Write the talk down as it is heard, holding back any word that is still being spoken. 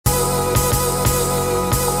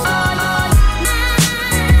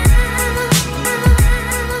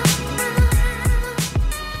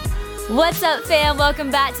What's up, fam?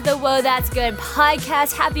 Welcome back to the Whoa, That's Good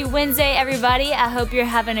podcast. Happy Wednesday, everybody. I hope you're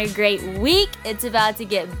having a great week. It's about to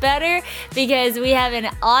get better because we have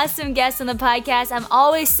an awesome guest on the podcast. I'm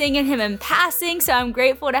always singing him in passing, so I'm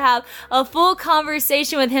grateful to have a full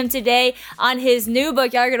conversation with him today on his new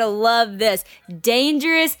book. Y'all are going to love this.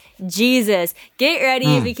 Dangerous Jesus. Get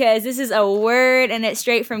ready because this is a word and it's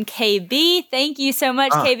straight from KB. Thank you so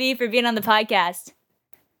much, KB, for being on the podcast.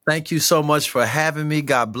 Thank you so much for having me.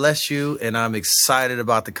 God bless you. And I'm excited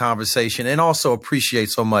about the conversation and also appreciate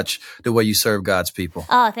so much the way you serve God's people.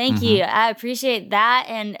 Oh, thank you. I appreciate that.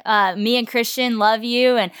 And me and Christian love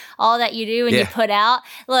you and all that you do and you put out.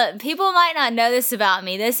 Look, people might not know this about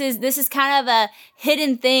me. This is kind of a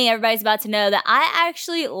hidden thing everybody's about to know that I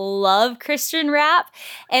actually love Christian rap.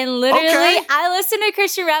 And literally, I listen to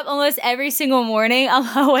Christian rap almost every single morning on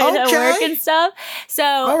my way to work and stuff. So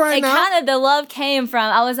it kind of, the love came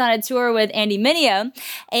from, I was on a tour with Andy Mineo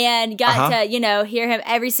and got to, hear him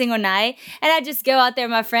every single night. And I just go out there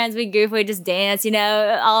with my friends, we goof, we just dance,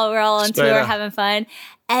 we're all on tour having fun.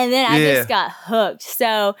 And then I just got hooked.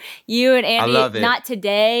 So you and Andy, Not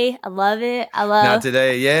Today, I love it. I love Not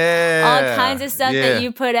Today, all kinds of stuff that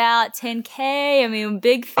you put out. 10K, I mean,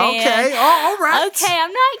 big fan. Okay, all right. Okay,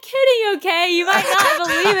 I'm not kidding, okay? You might not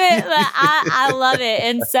believe it, but I love it.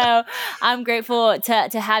 And so I'm grateful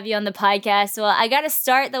to have you on the podcast. Well, I got to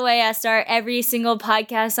start the way I start every single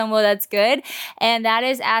podcast on Well, That's Good. And that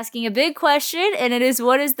is asking a big question. And it is,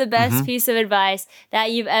 what is the best piece of advice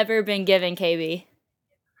that you've ever been given, KB?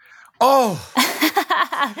 Oh,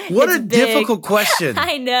 what a difficult question.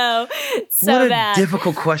 I know. So bad.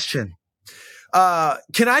 Difficult question.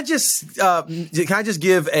 Can I just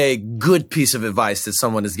give a good piece of advice that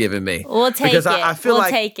someone has given me? We'll take it. I feel we'll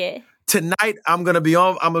like take it. Tonight I'm going to be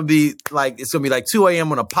like, it's going to be like 2 a.m.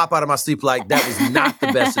 I'm going to pop out of my sleep like that was not the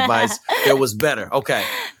best advice. There was better. Okay.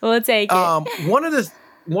 We'll take it. One of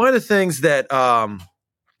the things that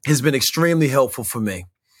has been extremely helpful for me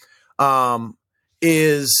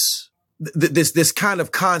is this kind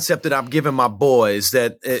of concept that I'm giving my boys,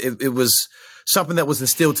 that it was something that was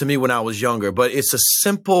instilled to me when I was younger, but it's a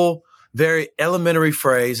simple, very elementary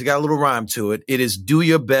phrase. It got a little rhyme to it. It is do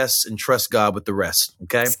your best and trust God with the rest.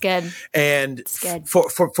 Okay. It's good. And it's good.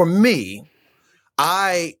 For me,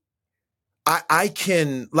 I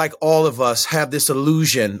can, like all of us, have this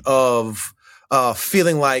illusion of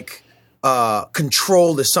feeling like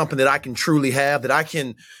control is something that I can truly have, that I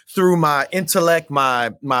can, through my intellect,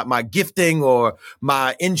 my gifting or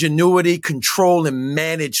my ingenuity, control and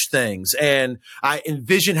manage things. And I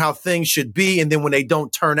envision how things should be. And then when they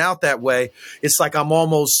don't turn out that way, it's like I'm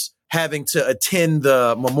almost having to attend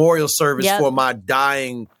the memorial service for my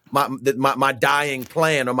dying my dying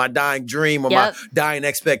plan or my dying dream or my dying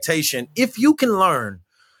expectation. If you can learn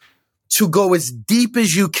to go as deep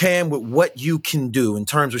as you can with what you can do in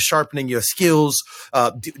terms of sharpening your skills,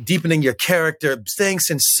 deepening your character, staying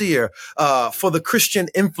sincere. For the Christian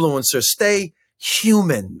influencer, stay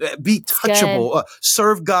human, be touchable,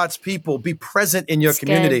 serve God's people, be present in your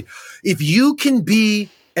community. If you can be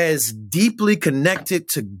as deeply connected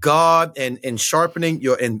to God and sharpening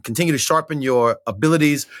and continue to sharpen your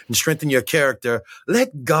abilities and strengthen your character,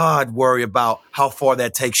 let God worry about how far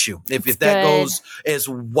that takes you. If that goes as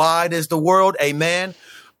wide as the world, amen.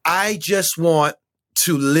 I just want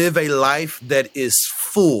to live a life that is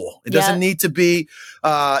full. It doesn't need to be,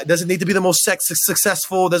 the most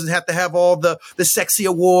successful. It doesn't have to have all the sexy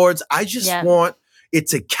awards. I just want it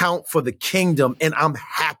to count for the kingdom, and I'm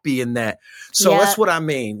happy in that. So that's what I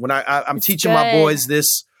mean when I'm teaching my boys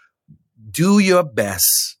this: do your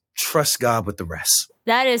best, trust God with the rest.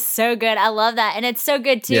 That is so good. I love that. And it's so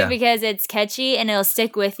good too because it's catchy and it'll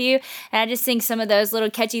stick with you. And I just think some of those little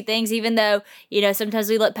catchy things, even though, sometimes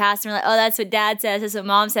we look past and we're like, oh, that's what dad says, that's what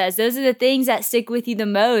mom says. Those are the things that stick with you the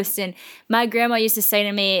most. And my grandma used to say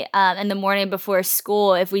to me in the morning before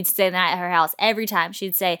school, if we'd stay the night at her house, every time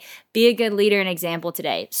she'd say, be a good leader and example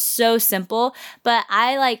today. So simple. But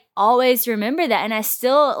I always remember that. And I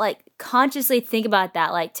still consciously think about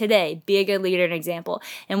that, today, be a good leader and example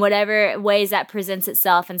in whatever ways that presents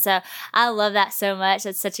itself. And so I love that so much.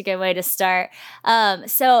 That's such a good way to start.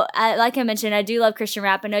 Like I mentioned, I do love Christian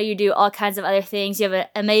rap. I know you do all kinds of other things. You have an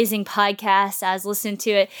amazing podcast. I was listening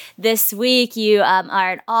to it this week. You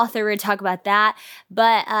are an author. We're going to talk about that.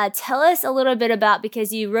 But tell us a little bit about,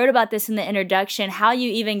 because you wrote about this in the introduction, how you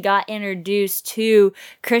even got introduced to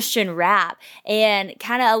Christian rap and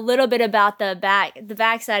kind of a little bit about the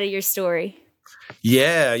backside of your story.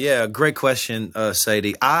 Yeah. Great question,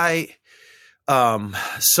 Sadie.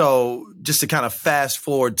 So just to kind of fast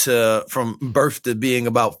forward from birth to being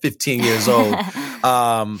about 15 years old,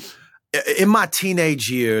 in my teenage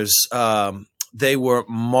years, they were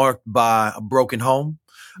marked by a broken home,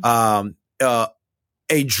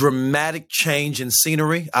 a dramatic change in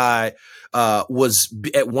scenery. I was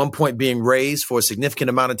at one point being raised for a significant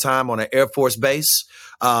amount of time on an Air Force base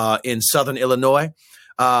in Southern Illinois.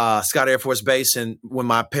 Scott Air Force Base. And when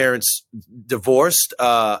my parents divorced,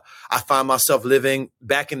 I found myself living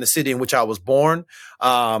back in the city in which I was born.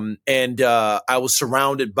 And I was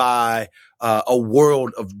surrounded by a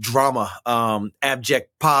world of drama,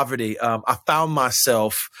 abject poverty. I found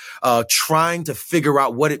myself trying to figure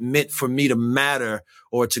out what it meant for me to matter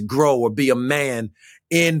or to grow or be a man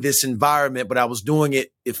in this environment, but I was doing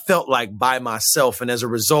it, it felt like by myself. And as a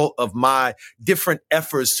result of my different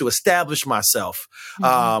efforts to establish myself,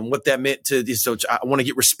 what that meant so I want to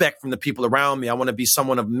get respect from the people around me. I want to be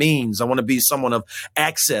someone of means. I want to be someone of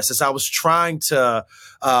access. As I was trying to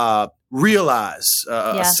realize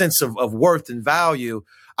a sense of worth and value,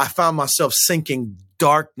 I found myself sinking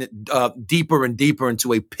deeper and deeper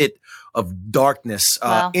into a pit of darkness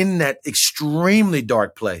in that extremely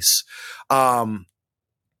dark place.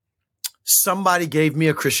 Somebody gave me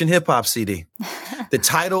a Christian hip hop CD. The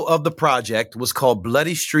title of the project was called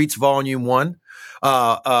Bloody Streets Volume 1.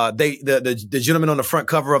 The gentleman on the front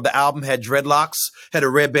cover of the album had dreadlocks, had a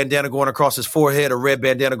red bandana going across his forehead, a red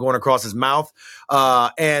bandana going across his mouth.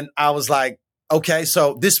 And I was like, okay,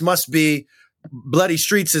 so this must be Bloody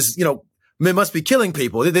Streets it must be killing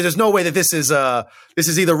people. There's no way that this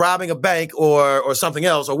is either robbing a bank or something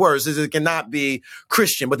else or worse. It cannot be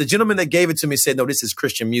Christian. But the gentleman that gave it to me said, no, this is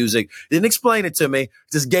Christian music. Didn't explain it to me,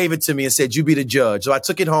 just gave it to me and said, you be the judge. So I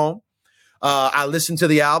took it home. I listened to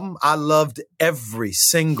the album. I loved every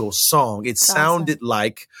single song. It sounded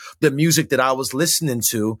like the music that I was listening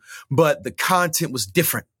to, but the content was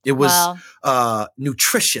different. It was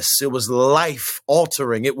nutritious. It was life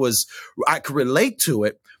altering. I could relate to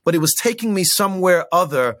it, but it was taking me somewhere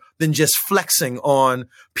other than just flexing on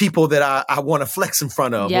people that I want to flex in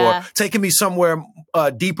front of, or taking me somewhere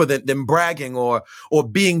deeper than bragging or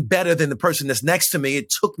being better than the person that's next to me. It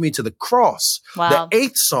took me to the cross. Wow. The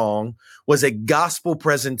 8th song was a gospel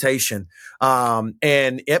presentation.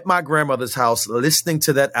 And at my grandmother's house, listening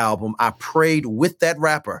to that album, I prayed with that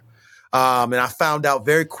rapper. And I found out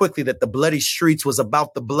very quickly that the Bloody Streets was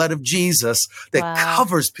about the blood of Jesus that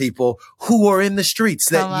covers people who are in the streets,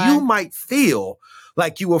 that you might feel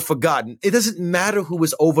like you were forgotten. It doesn't matter who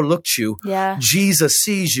has overlooked you. Yeah. Jesus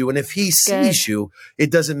sees you. And if he sees you,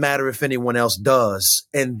 it doesn't matter if anyone else does.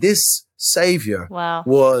 And this Savior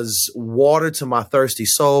was water to my thirsty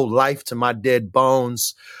soul, life to my dead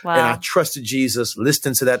bones. Wow. And I trusted Jesus,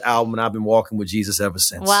 listened to that album, and I've been walking with Jesus ever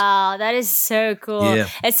since. Wow, that is so cool. Yeah.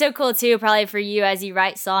 It's so cool, too, probably for you as you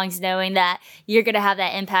write songs, knowing that you're going to have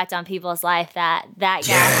that impact on people's life that guy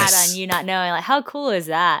had on you, not knowing. Like, how cool is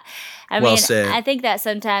that? I mean, I think that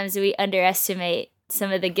sometimes we underestimate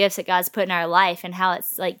some of the gifts that God's put in our life and how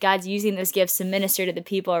it's like God's using those gifts to minister to the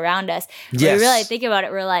people around us. When we really think about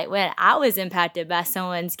it, we're like, when I was impacted by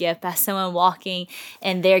someone's gift, by someone walking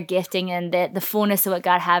in their gifting and the fullness of what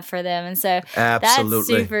God had for them. And so that's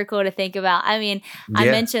super cool to think about. I mean, I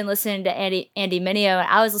mentioned listening to Andy Mineo, and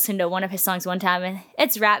I was listening to one of his songs one time, and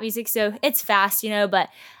it's rap music, so it's fast, but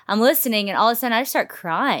I'm listening, and all of a sudden I just start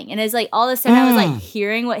crying. And it's like all of a sudden I was like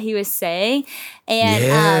hearing what he was saying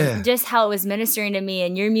and just how it was ministering to me.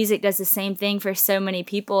 And your music does the same thing for so many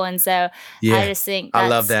people. And so I just think that's I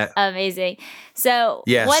love that. Amazing. So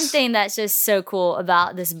one thing that's just so cool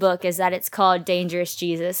about this book is that it's called Dangerous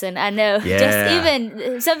Jesus. And I know just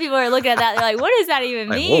even some people are looking at that, they're like, what does that even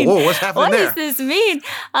mean? Whoa, what's happening there? What does this mean?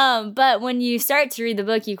 But when you start to read the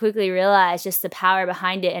book, you quickly realize just the power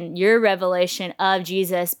behind it and your revelation of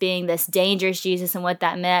Jesus being this dangerous Jesus and what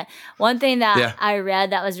that meant. One thing that I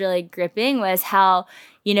read that was really gripping was how,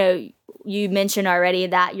 you mentioned already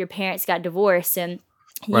that your parents got divorced and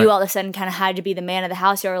you all of a sudden kind of had to be the man of the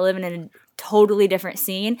house. You were living in a totally different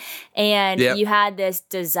scene. And you had this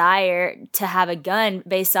desire to have a gun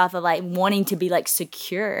based off of like wanting to be like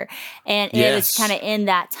secure. And it was kind of in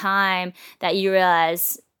that time that you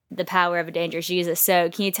realized the power of a dangerous Jesus. So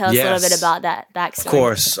can you tell us a little bit about that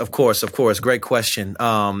backstory? Of course. Great question.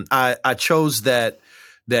 I chose that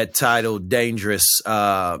title, Dangerous,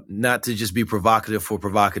 not to just be provocative for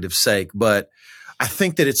provocative sake, but I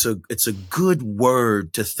think that it's a good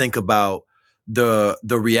word to think about the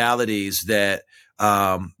realities that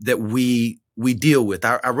we deal with.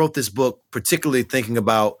 I wrote this book particularly thinking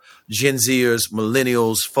about Gen Zers,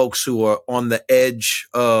 millennials, folks who are on the edge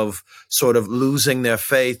of sort of losing their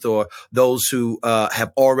faith, or those who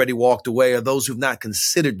have already walked away, or those who've not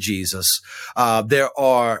considered Jesus. I'm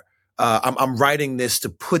writing this to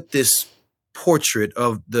put this portrait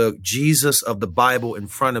of the Jesus of the Bible in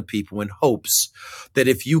front of people in hopes that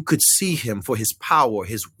if you could see him for his power,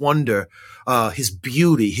 his wonder, his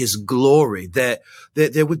beauty, his glory, that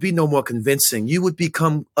there would be no more convincing. You would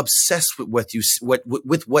become obsessed with what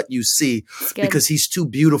you see because he's too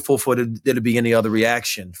beautiful for there to be any other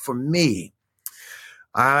reaction. For me,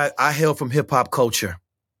 I hail from hip hop culture.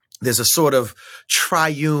 There's a sort of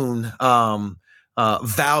triune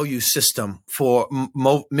value system for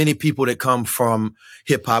many people that come from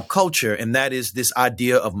hip hop culture. And that is this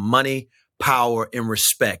idea of money, power, and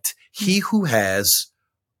respect. He who has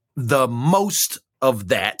the most of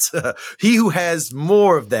that, he who has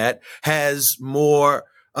more of that has more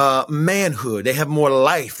manhood. They have more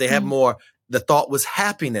life. They have more. The thought was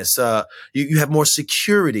happiness. You have more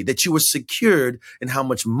security, that you were secured in how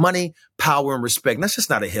much money, power, and respect. And that's just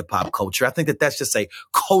not a hip hop culture. I think that's just a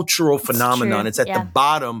cultural phenomenon. It's at the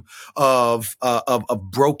bottom of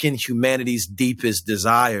broken humanity's deepest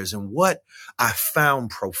desires. And what I found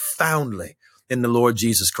profoundly in the Lord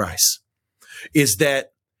Jesus Christ is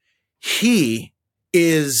that he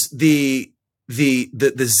is the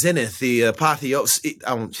zenith, the apotheosis.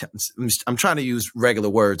 I'm trying to use regular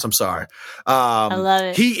words. I'm sorry. I love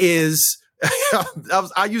it. He is.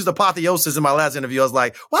 I used apotheosis in my last interview. I was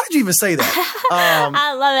like, why did you even say that?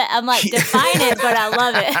 I love it. I'm like, define it, but I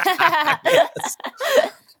love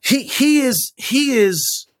it. He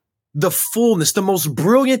is the fullness, the most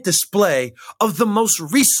brilliant display of the most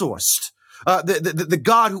resourced. The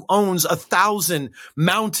God who owns 1,000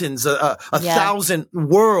 mountains, a thousand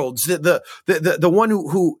worlds, the one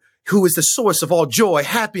who is the source of all joy,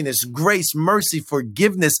 happiness, grace, mercy,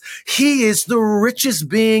 forgiveness. He is the richest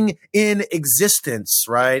being in existence,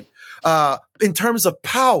 right? In terms of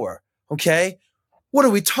power, okay? What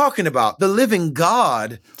are we talking about? The living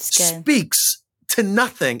God speaks to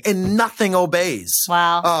nothing and nothing obeys.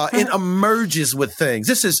 Wow. And emerges with things.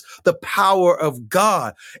 This is the power of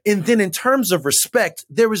God. And then in terms of respect,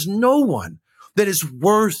 there is no one that is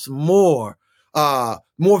worth more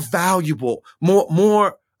valuable,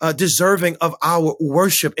 more deserving of our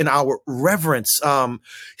worship and our reverence.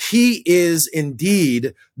 He is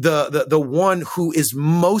indeed the one who is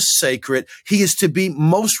most sacred. He is to be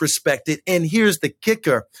most respected. And here's the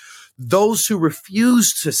kicker. Those who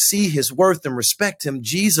refuse to see his worth and respect him,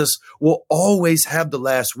 Jesus will always have the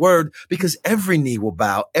last word because every knee will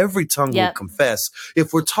bow, every tongue will confess.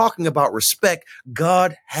 If we're talking about respect,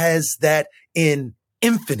 God has that in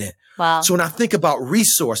infinite. Wow. So when I think about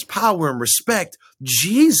resource, power, and respect,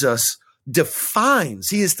 Jesus defines.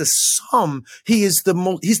 He is the sum. He's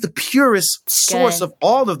the purest source of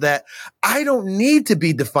all of that. I don't need to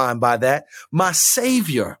be defined by that. My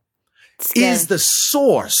Savior is the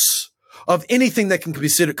source of anything that can be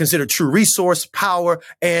considered true resource, power,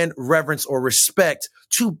 and reverence or respect.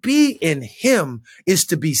 To be in him is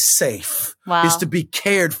to be safe, is to be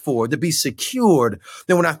cared for, to be secured.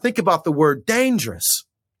 Then when I think about the word dangerous,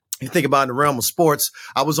 you think about in the realm of sports,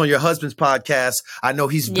 I was on your husband's podcast. I know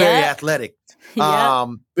he's very athletic.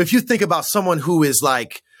 If you think about someone who is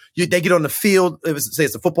like, they get on the field, say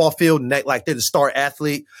it's a football field, and they're the star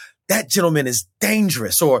athlete, that gentleman is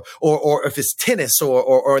dangerous. Or if it's tennis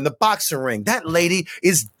or in the boxing ring, that lady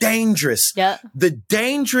is dangerous. Yep. The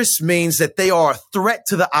dangerous means that they are a threat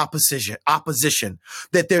to the opposition.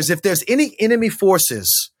 That if there's any enemy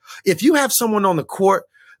forces, if you have someone on the court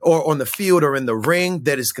or on the field or in the ring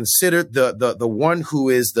that is considered the one who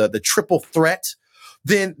is the triple threat,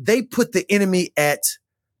 then they put the enemy at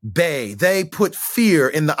bay. They put fear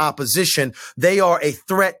in the opposition. They are a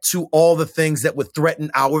threat to all the things that would threaten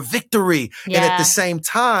our victory. And at the same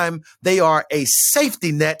time, they are a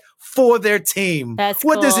safety net for their team.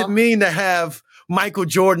 What does it mean to have Michael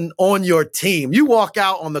Jordan on your team? You walk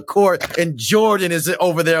out on the court and Jordan is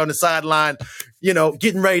over there on the sideline,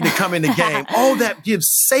 getting ready to come in the game. Oh, that gives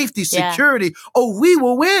safety, security. Oh, we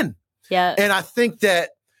will win. Yeah. And I think that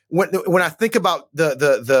when I think about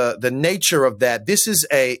the nature of that, this is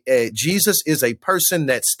Jesus is a person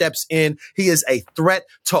that steps in. He is a threat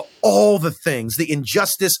to all the things, the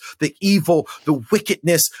injustice, the evil, the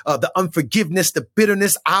wickedness, the unforgiveness, the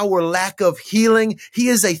bitterness, our lack of healing. He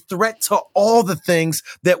is a threat to all the things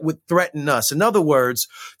that would threaten us. In other words,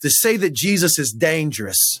 to say that Jesus is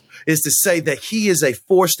dangerous is to say that he is a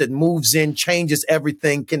force that moves in, changes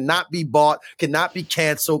everything, cannot be bought, cannot be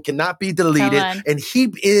canceled, cannot be deleted. And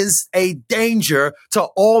he is a danger to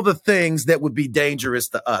all the things that would be dangerous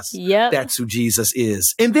to us. Yep. That's who Jesus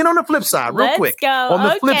is. And then on the flip side, real quick, on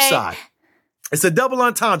the flip side, It's a double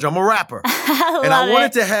entendre. I'm a rapper. I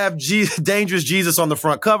wanted to have Dangerous Jesus on the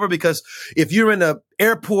front cover because if you're in the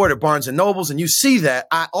airport or Barnes and Nobles and you see that,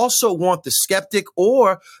 I also want the skeptic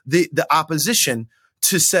or the opposition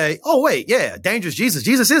to say, oh, wait, yeah, Dangerous Jesus.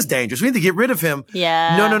 Jesus is dangerous. We need to get rid of him.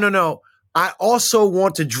 Yeah. No. I also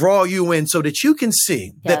want to draw you in so that you can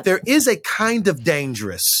see that there is a kind of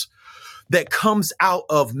dangerous that comes out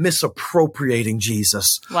of misappropriating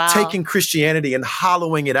Jesus, taking Christianity and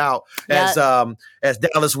hollowing it out, as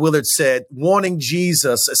Dallas Willard said, wanting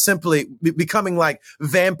Jesus, simply becoming like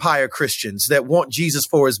vampire Christians that want Jesus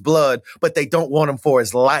for his blood, but they don't want him for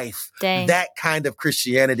his life. Dang. That kind of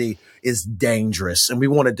Christianity is dangerous, and we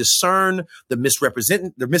want to discern the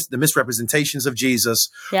misrepresentations of Jesus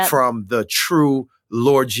from the true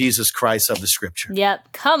Lord Jesus Christ of the scripture.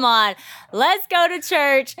 Yep. Come on. Let's go to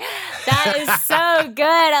church. That is so good.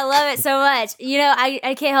 I love it so much. You know,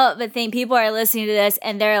 I can't help but think people are listening to this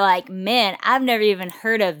and they're like, man, I've never even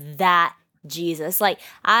heard of that Jesus. Like,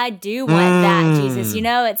 I do want that Jesus. You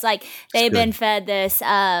know, it's like they've been fed this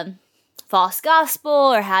false gospel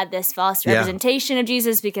or had this false representation of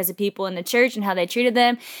Jesus because of people in the church and how they treated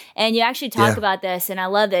them. And you actually talk about this, and I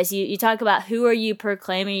love this. You talk about, who are you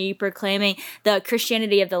proclaiming? Are you proclaiming the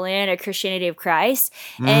Christianity of the land or Christianity of Christ?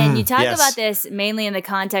 And you talk about this mainly in the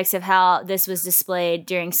context of how this was displayed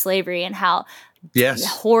during slavery and how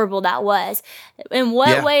horrible that was. In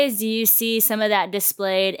what ways do you see some of that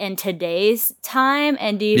displayed in today's time?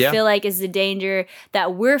 And do you feel like is the danger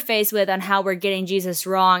that we're faced with on how we're getting Jesus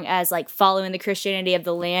wrong as like following the Christianity of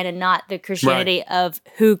the land and not the Christianity of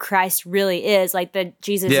who Christ really is, like the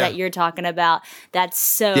Jesus that you're talking about? That's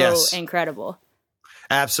so incredible.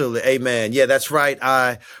 Absolutely. Amen. Yeah, that's right.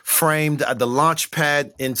 I framed the launch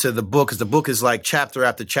pad into the book, because the book is like chapter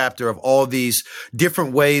after chapter of all these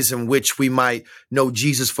different ways in which we might know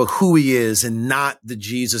Jesus for who he is and not the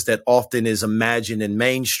Jesus that often is imagined in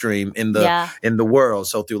mainstream in the world.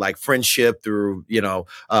 So through like friendship, through,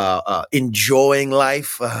 enjoying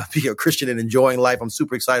life, being a Christian and enjoying life. I'm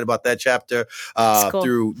super excited about that chapter, cool.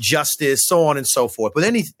 Through justice, so on and so forth. But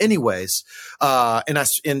anyways,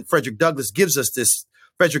 and Frederick Douglass gives us this.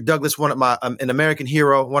 Frederick Douglass, one of my an American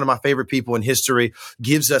hero, one of my favorite people in history,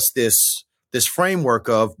 gives us this framework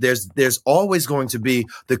of there's always going to be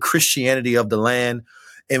the Christianity of the land,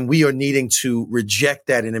 and we are needing to reject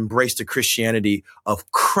that and embrace the Christianity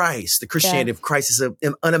of Christ. The Christianity of Christ is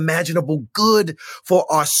an unimaginable good for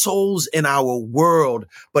our souls and our world,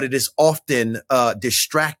 but it is often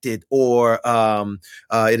distracted, or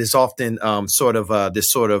it is often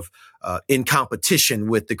in competition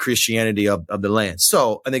with the Christianity of the land.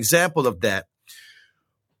 So an example of that,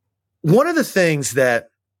 one of the things that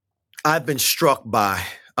I've been struck by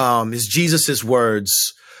is Jesus's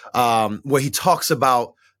words where he talks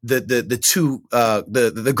about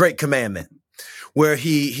the great commandment, where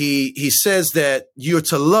he says that you're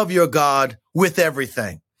to love your God with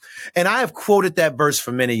everything. And I have quoted that verse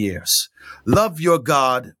for many years. Love your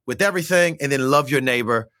God with everything, and then love your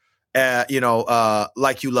neighbor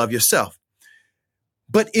like you love yourself.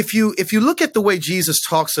 But if you look at the way Jesus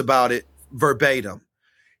talks about it verbatim,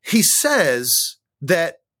 he says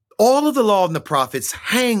that all of the law and the prophets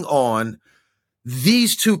hang on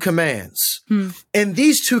these two commands. And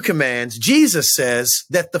these two commands, Jesus says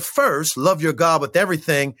that the first, love your God with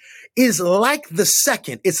everything, is like the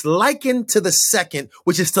second. It's likened to the second,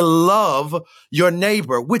 which is to love your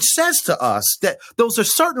neighbor, which says to us that those are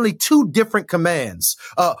certainly two different commands.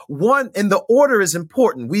 One, and the order is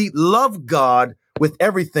important. We love God with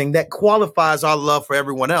everything. That qualifies our love for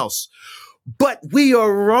everyone else. But we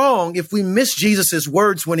are wrong if we miss Jesus's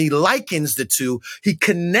words when he likens the two. He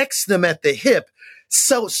connects them at the hip.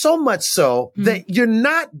 So much so that you're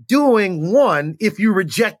not doing one if you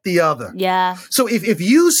reject the other. Yeah. So if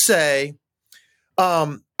you say,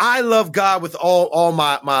 I love God with all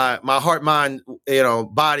my heart, mind,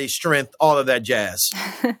 body, strength, all of that jazz,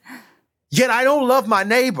 yet I don't love my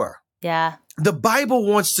neighbor. Yeah. The Bible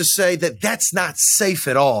wants to say that that's not safe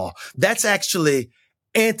at all. That's actually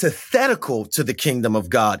antithetical to the kingdom of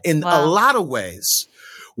God in a lot of ways.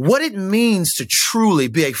 What it means to truly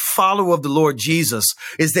be a follower of the Lord Jesus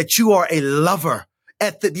is that you are a lover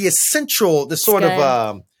at the essential, the sort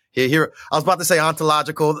of, here, I was about to say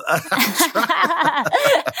ontological.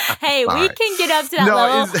 Hey, we can get up to that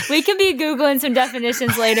level. We can be Googling some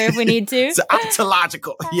definitions later if we need to. It's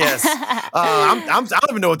ontological. Yes. I don't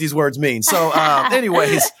even know what these words mean. So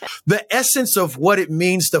anyways, the essence of what it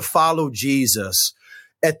means to follow Jesus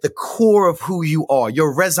at the core of who you are,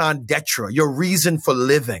 your raison d'etre, your reason for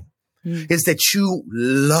living, is that you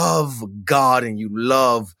love God and you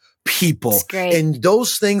love people. And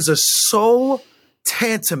those things are so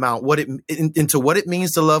tantamount into what it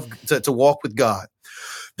means to love, to walk with God.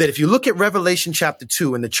 That if you look at Revelation chapter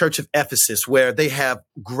 2 in the church of Ephesus, where they have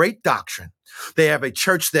great doctrine, they have a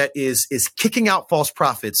church that is kicking out false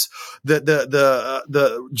prophets.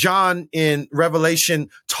 The John in Revelation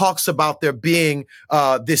talks about there being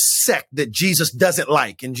this sect that Jesus doesn't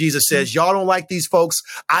like, and Jesus says, "Y'all don't like these folks.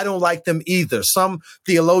 I don't like them either." Some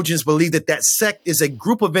theologians believe that sect is a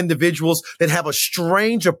group of individuals that have a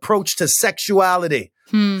strange approach to sexuality.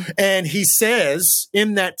 And he says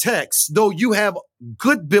in that text, though you have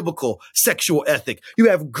good biblical sexual ethic, you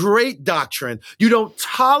have great doctrine, you don't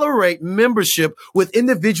tolerate membership with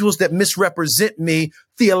individuals that misrepresent me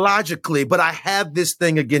theologically, but I have this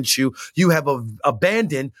thing against you. You have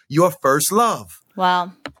abandoned your first love.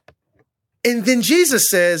 Wow. And then Jesus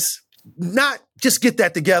says, not just get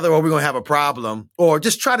that together or we're going to have a problem, or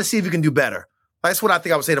just try to see if you can do better. That's what I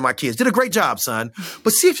think I would say to my kids. Did a great job, son.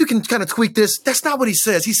 But see if you can kind of tweak this. That's not what he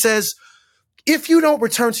says. He says, if you don't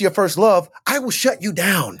return to your first love, I will shut you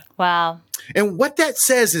down. Wow. And what that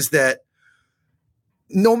says is that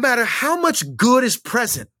no matter how much good is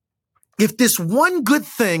present, if this one good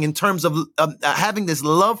thing in terms of having this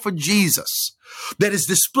love for Jesus that is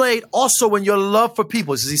displayed also in your love for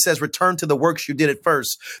people, as he says, return to the works you did at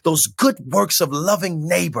first, those good works of loving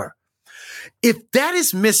neighbor. If that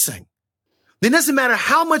is missing, then it doesn't matter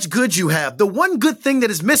how much good you have. The one good thing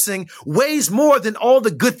that is missing weighs more than all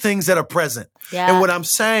the good things that are present. Yeah. And what I'm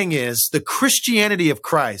saying is the Christianity of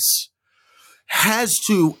Christ has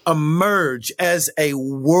to emerge as a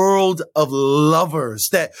world of lovers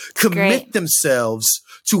that commit themselves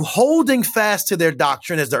to holding fast to their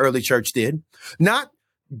doctrine as the early church did, not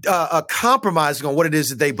compromising on what it is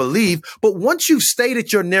that they believe. But once you've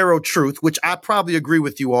stated your narrow truth, which I probably agree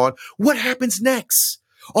with you on, what happens next?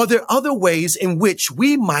 Are there other ways in which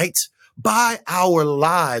we might, by our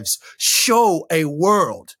lives, show a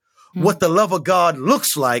world what the love of God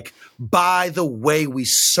looks like by the way we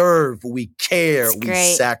serve, we care, we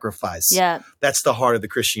sacrifice? Yeah. That's the heart of the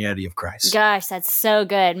Christianity of Christ. Gosh, that's so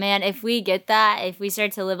good, man. If we get that, if we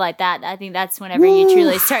start to live like that, I think that's whenever you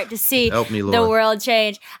truly start to see the world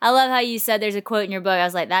change. I love how you said there's a quote in your book. I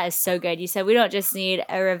was like, that is so good. You said we don't just need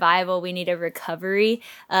a revival, we need a recovery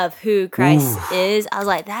of who Christ is. I was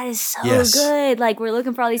like, that is so good. Like, we're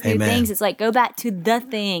looking for all these new things. It's like, go back to the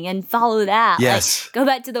thing and follow that. Yes. Like, go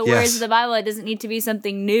back to the words of the Bible. It doesn't need to be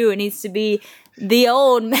something new. It needs to be the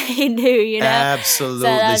old made new, you know? Absolutely.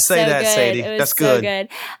 So say that, Sadie. That's good. So good.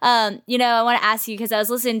 I want to ask you, because I was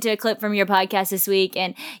listening to a clip from your podcast this week,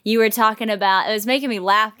 and you were talking about, it was making me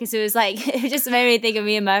laugh because it was like, it just made me think of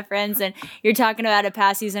me and my friends, and you're talking about a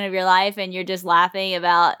past season of your life, and you're just laughing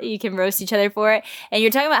about, you can roast each other for it. And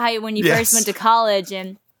you're talking about how when you first went to college,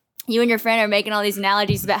 and you and your friend are making all these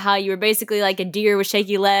analogies about how you were basically like a deer with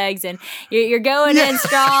shaky legs, and you're going in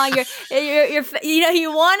strong. You're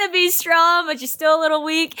you want to be strong, but you're still a little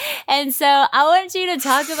weak. And so I want you to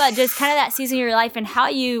talk about just kind of that season of your life and how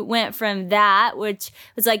you went from that, which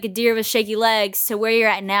was like a deer with shaky legs, to where you're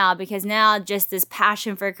at now, because now just this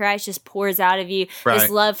passion for Christ just pours out of you. Right.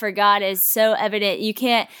 This love for God is so evident. You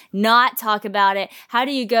can't not talk about it. How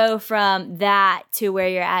do you go from that to where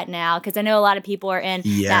you're at now? Because I know a lot of people are in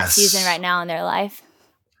that season right now in their life.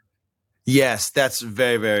 Yes, that's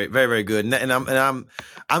very, very, very, very good. And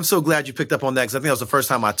I'm so glad you picked up on that, because I think that was the first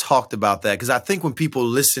time I talked about that. Because I think when people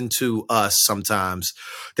listen to us, sometimes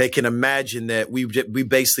they can imagine that we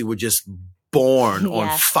basically were just born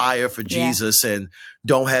on fire for Jesus and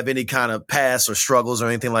don't have any kind of past or struggles or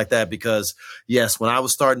anything like that. Because yes, when I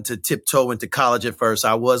was starting to tiptoe into college at first,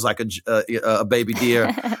 I was like a baby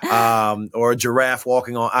deer or a giraffe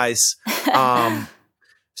walking on ice.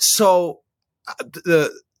 So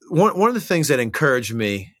one of the things that encouraged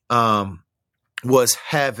me was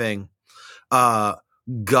having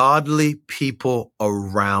godly people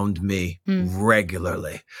around me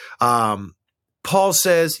regularly. Paul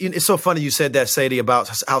says, it's so funny you said that, Sadie, about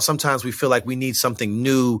how sometimes we feel like we need something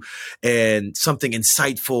new and something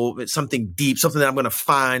insightful, something deep, something that I'm going to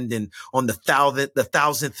find on the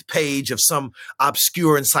 1,000th page of some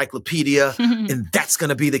obscure encyclopedia, and that's going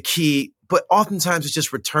to be the key. But oftentimes it's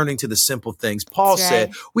just returning to the simple things. Paul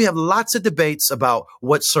said, we have lots of debates about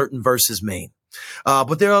what certain verses mean.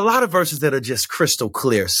 But there are a lot of verses that are just crystal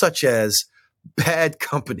clear, such as bad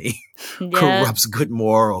company corrupts good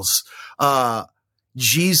morals.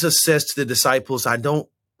 Jesus says to the disciples, I no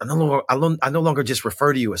longer just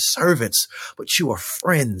refer to you as servants, but you are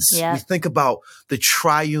friends. Yeah. We think about the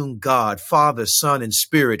triune God, Father, Son, and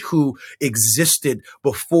Spirit, who existed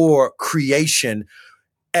before creation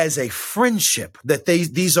as a friendship. That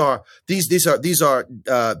these are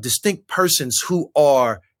distinct persons who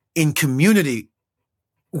are in community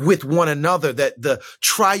with one another, that the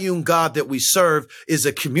triune God that we serve is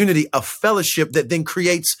a community of fellowship that then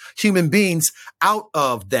creates human beings out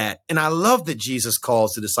of that. And I love that Jesus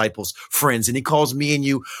calls the disciples friends, and he calls me and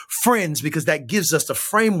you friends, because that gives us the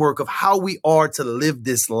framework of how we are to live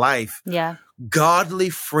this life. Yeah. Godly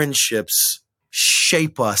friendships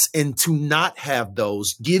shape us, and to not have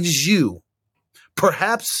those gives you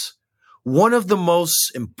perhaps one of the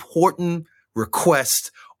most important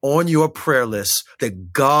requests on your prayer list,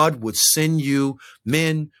 that God would send you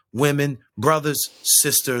men, women, brothers,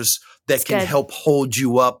 sisters that can help hold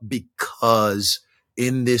you up, because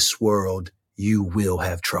in this world, you will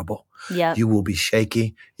have trouble. Yep. You will be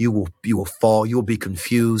shaky. You will fall. You will be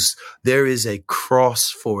confused. There is a cross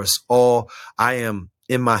for us all. I am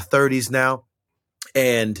in my 30s now,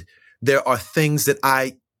 and there are things that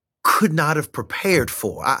I could not have prepared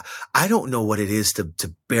for. I don't know what it is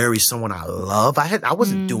to bury someone I love. I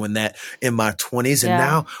wasn't doing that in my 20s, and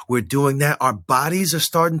now we're doing that. Our bodies are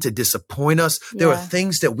starting to disappoint us. There are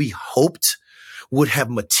things that we hoped would have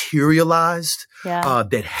materialized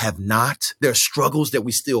that have not. There are struggles that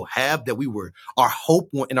we still have that our hope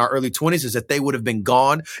in our early 20s is that they would have been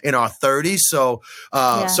gone in our 30s. So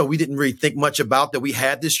we didn't really think much about that we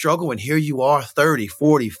had this struggle. And here you are, 30,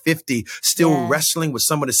 40, 50, still wrestling with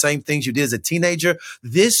some of the same things you did as a teenager.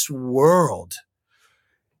 This world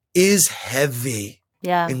is heavy.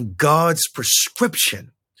 Yeah. And God's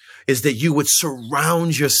prescription is that you would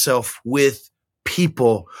surround yourself with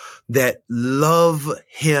people that love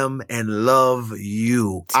him and love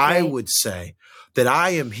you. I would say that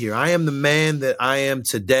I am here. I am the man that I am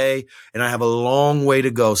today, and I have a long way to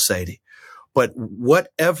go, Sadie. But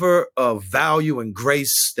whatever value and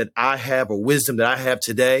grace that I have, or wisdom that I have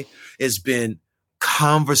today, has been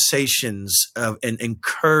conversations and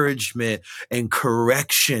encouragement and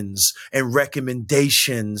corrections and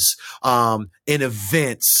recommendations in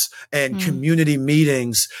events and community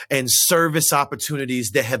meetings and service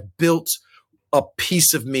opportunities that have built a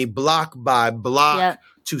piece of me block by block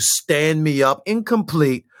to stand me up,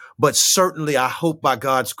 incomplete, but certainly I hope by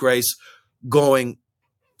God's grace going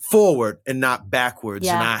forward and not backwards.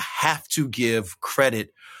 And I have to give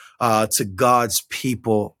credit to God's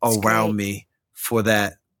people around me for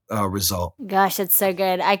that result. Gosh, that's so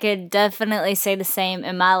good. I could definitely say the same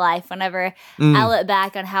in my life. Whenever I look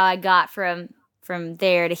back on how I got from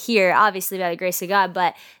there to here, obviously by the grace of God,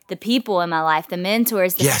 but the people in my life, the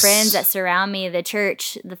mentors, the friends that surround me, the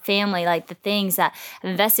church, the family, like the things that I've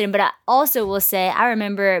invested in. But I also will say, I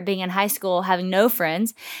remember being in high school, having no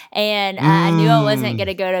friends, and I knew I wasn't going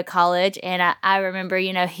to go to college. And I remember,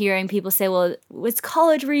 hearing people say, well, it's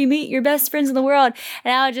college where you meet your best friends in the world.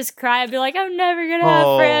 And I would just cry and be like, I'm never going to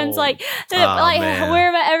have friends. Man. Where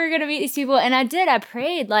am I ever going to meet these people? And I did. I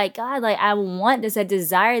prayed, like, God, like, I want this. I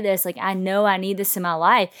desire this. Like, I know I need this in my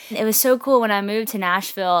life. It was so cool when I moved to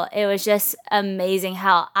Nashville. It was just amazing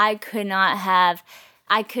how I could not have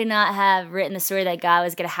written the story that God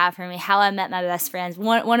was going to have for me, how I met my best friends.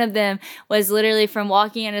 One of them was literally from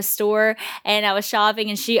walking in a store, and I was shopping,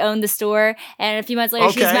 and she owned the store. And a few months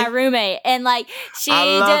later, she's my roommate. And like, she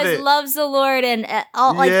just loves the Lord and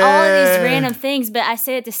all of these random things. But I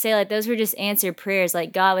say it to say, like, those were just answered prayers.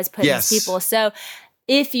 Like, God was putting these people. So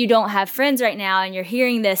if you don't have friends right now and you're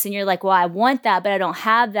hearing this and you're like, well, I want that, but I don't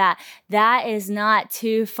have that, that is not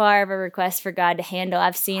too far of a request for God to handle.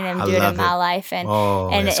 I've seen him do it in my life and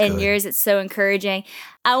in yours. It's so encouraging.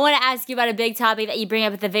 I want to ask you about a big topic that you bring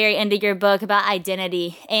up at the very end of your book about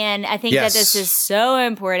identity. And I think that this is so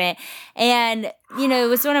important. And, it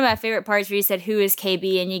was one of my favorite parts where you said, who is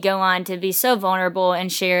KB? And you go on to be so vulnerable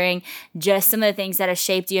and sharing just some of the things that have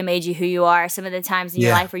shaped you and made you who you are. Some of the times in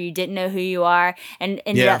your life where you didn't know who you are and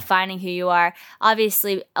ended up finding who you are.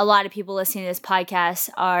 Obviously, a lot of people listening to this podcast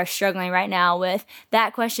are struggling right now with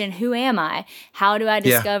that question, who am I? How do I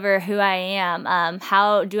discover who I am?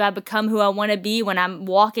 How do I become who I want to be when I'm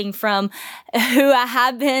walking from who I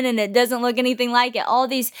have been and it doesn't look anything like it? All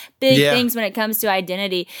these big things when it comes to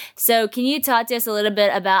identity. So can you talk to us a little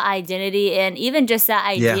bit about identity and even just that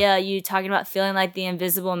idea, you talking about feeling like the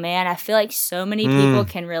invisible man? I feel like so many people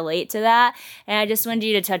can relate to that. And I just wanted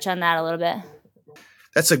you to touch on that a little bit.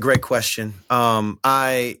 That's a great question.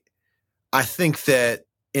 I think that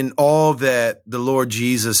in all that the Lord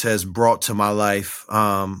Jesus has brought to my life,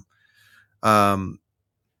 the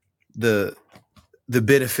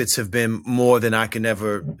benefits have been more than I can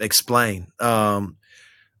ever explain.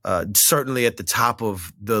 Certainly at the top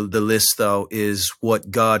of the list, though, is what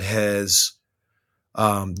God has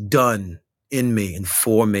done in me and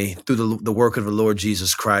for me through the work of the Lord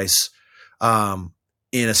Jesus Christ.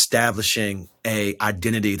 in establishing a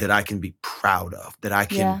identity that I can be proud of, that I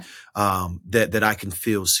can, that I can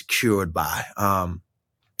feel secured by.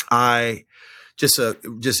 I just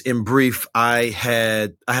in brief, I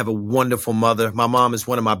have a wonderful mother. My mom is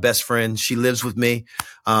one of my best friends. She lives with me.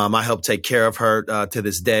 I help take care of her to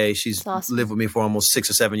this day. She's awesome. Lived with me for almost 6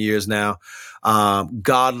 or 7 years now.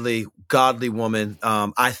 Godly woman.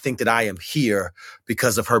 I think that I am here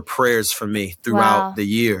because of her prayers for me throughout the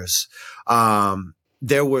years.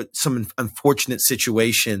 There were some unfortunate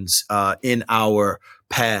situations in our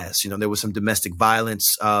past. There was some domestic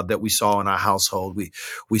violence that we saw in our household.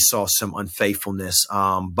 We saw some unfaithfulness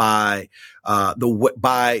by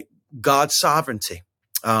God's sovereignty.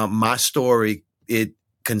 My story, it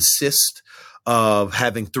consists of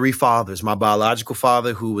having 3 fathers. My biological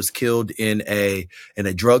father, who was killed in a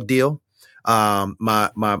drug deal. I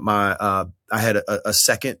had a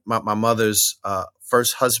second, my mother's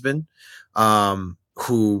first husband.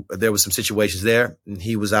 Who there was some situations there, and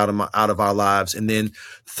he was out of our lives. And then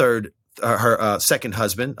her second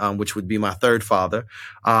husband, which would be my third father,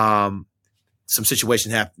 some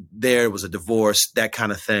situation happened there. It was a divorce, that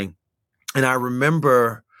kind of thing. And I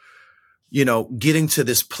remember, getting to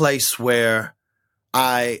this place where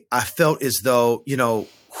I felt as though,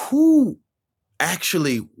 who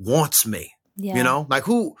actually wants me? Like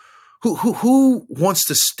who wants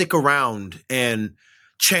to stick around and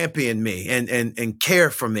champion me and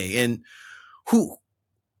care for me, and who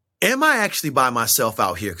am I actually by myself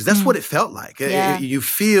out here? Because that's what it felt like. You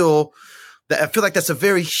feel that. I feel like that's a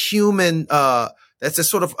very human. That's a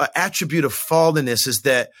sort of attribute of fallenness, is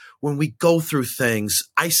that when we go through things,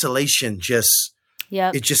 isolation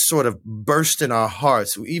it just sort of bursts in our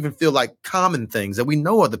hearts. We even feel like common things that we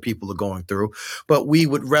know other people are going through, but we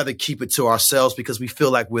would rather keep it to ourselves because we feel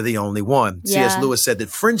like we're the only one. C.S. Lewis said that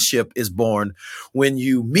friendship is born when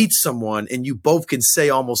you meet someone and you both can say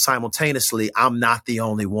almost simultaneously, I'm not the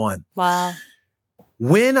only one. Wow.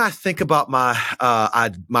 When I think about my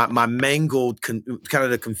mangled kind of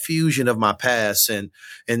the confusion of my past, and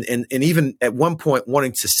even at one point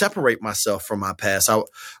wanting to separate myself from my past,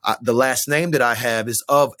 the last name that I have is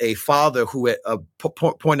of a father who at a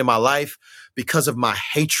point in my life, because of my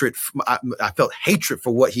hatred, I felt hatred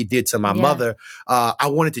for what he did to my mother. I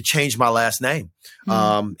wanted to change my last name,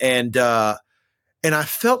 and I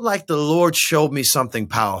felt like the Lord showed me something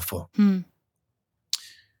powerful.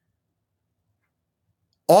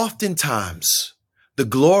 Oftentimes, the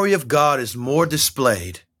glory of God is more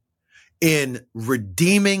displayed in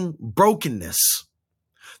redeeming brokenness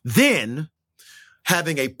than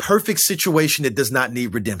having a perfect situation that does not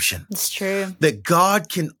need redemption. It's true. That God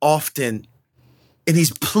can often, and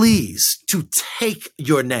he's pleased to take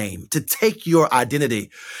your name, to take your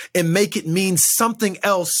identity and make it mean something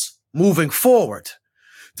else moving forward.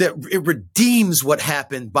 That it redeems what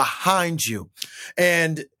happened behind you.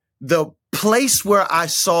 And the place where I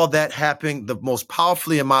saw that happening the most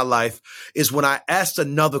powerfully in my life is when I asked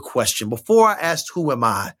another question. Before I asked, who am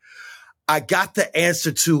I got the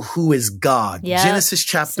answer to who is God. Genesis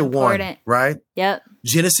chapter 1, right? Yep.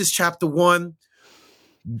 Genesis chapter 1.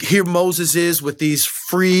 Here Moses is with these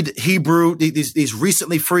freed Hebrew, these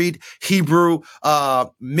recently freed Hebrew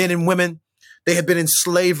men and women. They had been in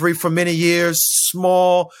slavery for many years,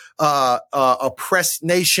 small, oppressed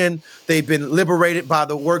nation. They've been liberated by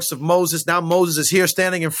the works of Moses. Now Moses is here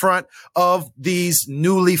standing in front of these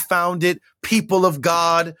newly founded people of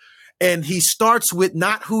God. And he starts with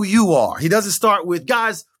not who you are. He doesn't start with,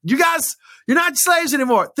 you're not slaves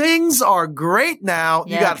anymore. Things are great now.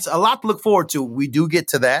 You got a lot to look forward to. We do get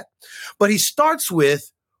to that. But he starts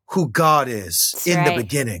with who God is. That's in the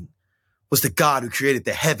beginning was the God who created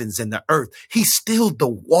the heavens and the earth. He stilled the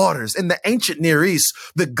waters. In the ancient Near East,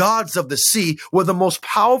 the gods of the sea were the most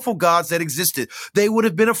powerful gods that existed. They would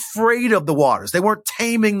have been afraid of the waters. They weren't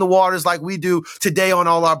taming the waters like we do today on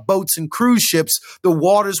all our boats and cruise ships. The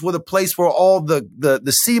waters were the place where all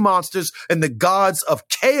the sea monsters and the gods of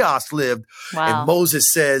chaos lived. Wow. And Moses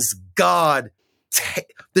says, the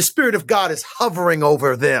Spirit of God is hovering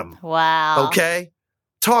over them. Wow. Okay?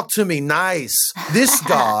 Talk to me nice.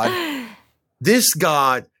 This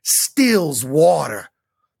God stills water.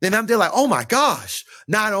 Then they're like, oh my gosh.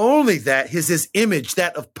 Not only that, his image,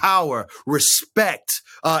 that of power, respect,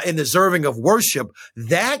 and deserving of worship,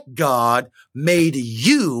 that God made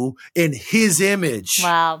you in his image.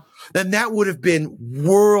 Wow. Then that would have been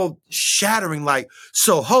world shattering. Like,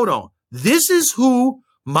 so hold on. This is who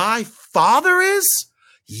my father is?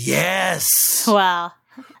 Yes. Wow.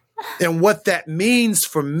 And what that means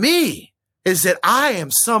for me is that I am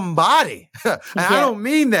somebody. And I don't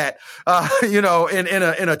mean that, in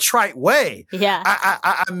a trite way. Yeah.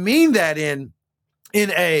 I mean that in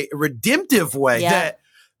in a redemptive way, Yeah.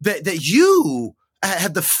 that you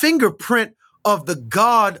have the fingerprint of the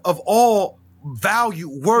God of all value,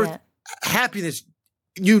 worth, happiness,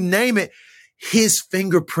 you name it. His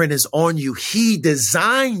fingerprint is on you. He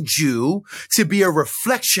designed you to be a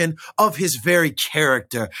reflection of his very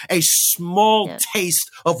character, a small taste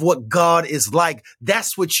of what God is like.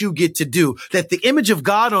 That's what you get to do. That the image of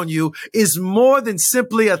God on you is more than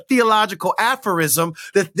simply a theological aphorism,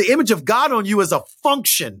 that the image of God on you is a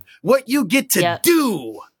function. What you get to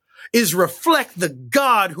do is reflect the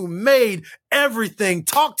God who made everything.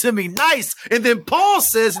 Talk to me nice. And then Paul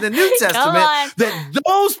says in the New Testament that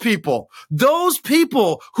those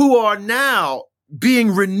people who are now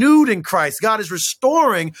being renewed in Christ, God is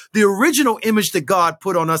restoring the original image that God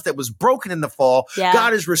put on us that was broken in the fall. Yeah.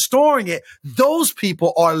 God is restoring it. Those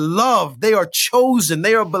people are loved. They are chosen.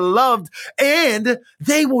 They are beloved, and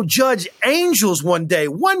they will judge angels one day.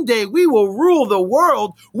 One day we will rule the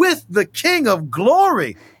world with the King of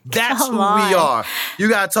Glory. That's who we are. You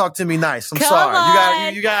gotta talk to me nice. I'm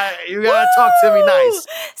sorry. You gotta talk to me nice.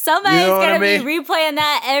 Somebody's gonna be replaying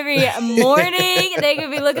that every morning. They could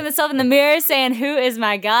be looking themselves in the mirror saying, "Who is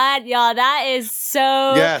my God?" Y'all, that is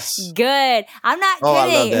so good. I'm not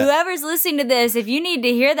kidding. Whoever's listening to this, if you need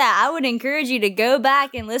to hear that, I would encourage you to go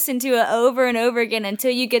back and listen to it over and over again until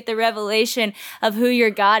you get the revelation of who your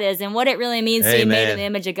God is and what it really means to be made in the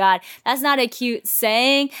image of God. That's not a cute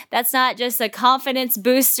saying. That's not just a confidence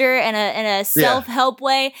booster in a self-help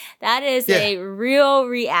way. That is a real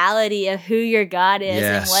reality of who your God is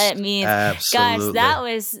and what it means. Absolutely.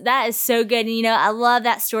 Gosh, that is so good. And I love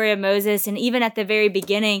that story of Moses. And even at the very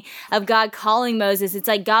beginning of God calling Moses, it's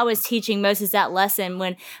like God was teaching Moses that lesson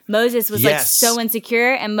when Moses was like so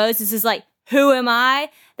insecure, and Moses is like, "Who am I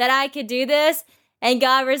that I could do this?" And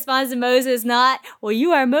God responds to Moses not, "Well,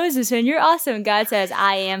 you are Moses and you're awesome." And God says,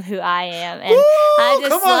 "I am who I am." And I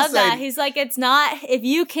just love that. He's like, it's not, if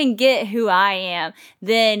you can get who I am,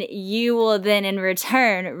 then you will then in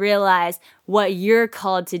return realize what you're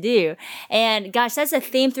called to do. And gosh, that's a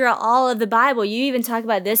theme throughout all of the Bible. You even talk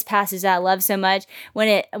about this passage that I love so much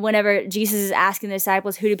whenever Jesus is asking the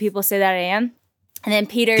disciples, "Who do people say that I am?" And then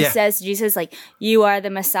Peter says to Jesus, like, "You are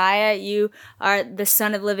the Messiah. You are the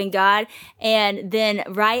Son of the living God." And then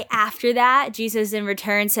right after that, Jesus in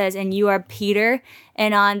return says, "And you are Peter,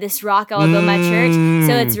 and on this rock I will build my church."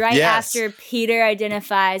 So it's right after Peter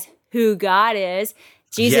identifies who God is.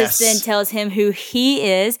 Jesus then tells him who he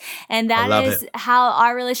is. And that is how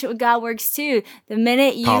our relationship with God works too. The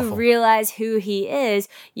minute you realize who he is,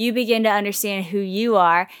 you begin to understand who you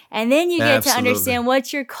are. And then you get to understand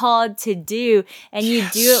what you're called to do. And you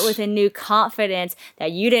do it with a new confidence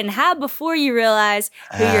that you didn't have before you realized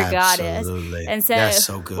who your God is. And so, that's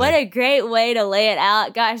so good. What a great way to lay it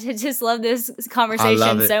out. Gosh, I just love this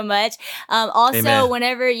conversation so much. Also,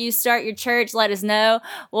 whenever you start your church, let us know.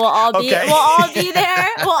 We'll all be there. We'll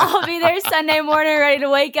all be there Sunday morning ready to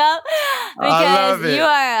wake up because you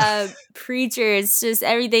are a preacher. It's just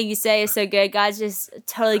everything you say is so good. God's just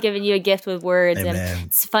totally giving you a gift with words, and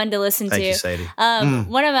it's fun to listen to. Thank you, Sadie.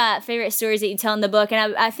 One of my favorite stories that you tell in the book,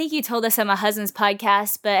 and I think you told us on my husband's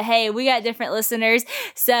podcast, but hey, we got different listeners,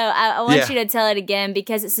 so I want you to tell it again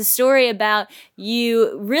because it's a story about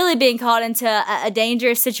you really being called into a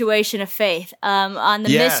dangerous situation of faith on the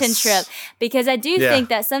mission trip, because I do think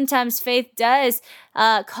that sometimes faith does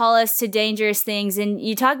call us to dangerous things. And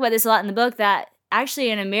you talk about this a lot in the book, that actually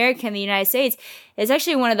in America and the United States, it's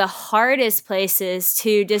actually one of the hardest places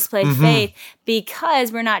to display faith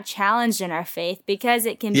because we're not challenged in our faith, because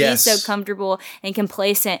it can be so comfortable and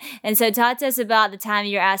complacent. And so talk to us about the time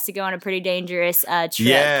you were asked to go on a pretty dangerous trip.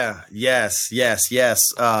 Yes.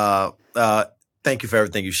 Thank you for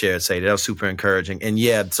everything you shared, Sadie. That was super encouraging.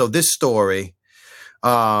 And so this story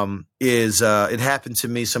it happened to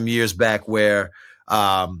me some years back where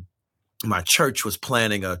my church was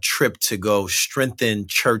planning a trip to go strengthen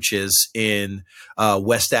churches in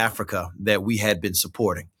West Africa that we had been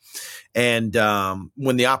supporting. And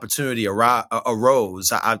when the opportunity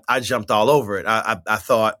arose, I jumped all over it. I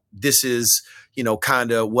thought, this is,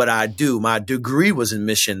 kind of what I do. My degree was in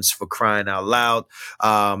missions, for crying out loud.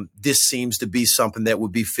 This seems to be something that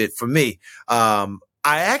would be fit for me. I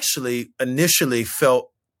actually initially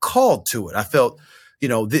felt called to it. I felt,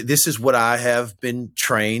 this is what I have been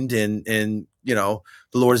trained in, and, the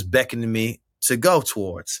Lord is beckoning me to go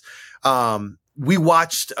towards. We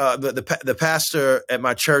watched, the pastor at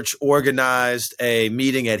my church organized a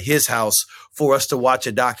meeting at his house for us to watch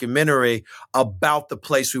a documentary about the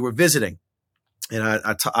place we were visiting. And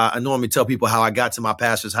I normally tell people how I got to my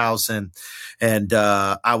pastor's house, and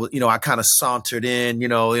I was, I kind of sauntered in,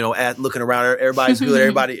 looking around. Everybody's good.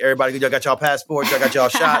 Everybody good. Y'all got y'all passports. Y'all got y'all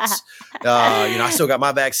shots. I still got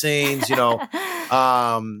my vaccines.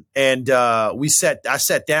 I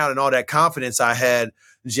sat down, and all that confidence I had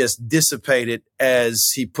just dissipated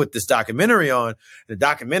as he put this documentary on. The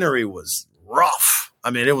documentary was rough.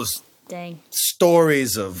 I mean, it was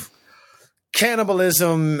stories of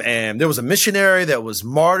cannibalism, and there was a missionary that was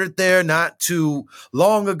martyred there not too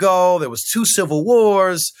long ago. There was 2 civil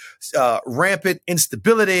wars, rampant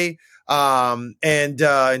instability,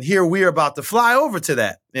 and here we are about to fly over to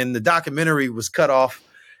that. And the documentary was cut off,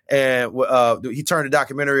 and he turned the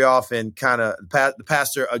documentary off, and kind of the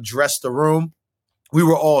pastor addressed the room. We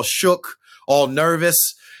were all shook, all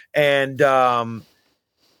nervous, and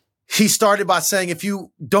he started by saying, "If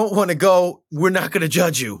you don't want to go, we're not going to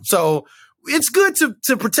judge you." So it's good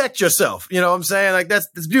to protect yourself. You know what I'm saying? Like that's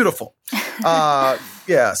beautiful. So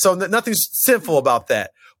nothing's sinful about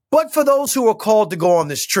that. But for those who are called to go on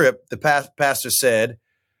this trip, the pastor said,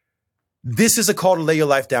 this is a call to lay your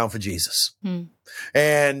life down for Jesus.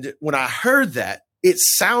 And when I heard that, it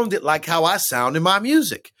sounded like how I sound in my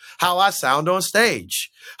music, how I sound on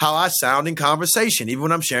stage, how I sound in conversation, even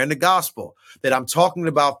when I'm sharing the gospel, that I'm talking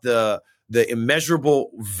about the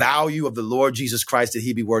immeasurable value of the Lord Jesus Christ, that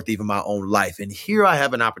he be worth even my own life. And here I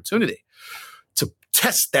have an opportunity to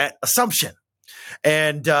test that assumption.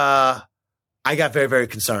 And I got very, very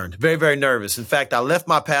concerned, very, very nervous. In fact, I left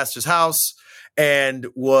my pastor's house and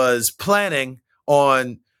was planning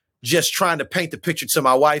on just trying to paint the picture to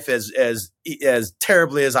my wife as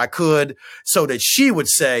terribly as I could, so that she would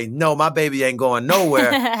say, no, my baby ain't going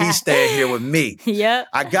nowhere. He's staying here with me. Yep.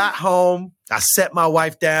 I got home. I set my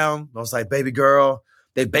wife down. I was like, baby girl,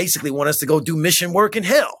 they basically want us to go do mission work in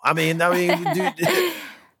hell. I mean,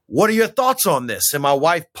 what are your thoughts on this? And my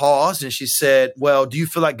wife paused, and she said, well, do you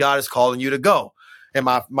feel like God is calling you to go? And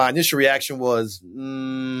my initial reaction was,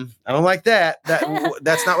 I don't like that.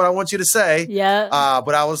 That's not what I want you to say. Yeah.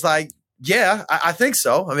 But I was like, yeah, I think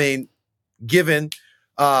so. I mean, given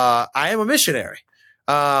I am a missionary.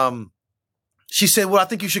 She said, well, I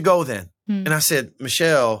think you should go then. And I said,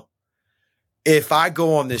 Michelle, if I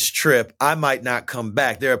go on this trip, I might not come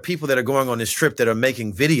back. There are people that are going on this trip that are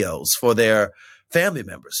making videos for their family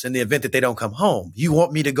members in the event that they don't come home. You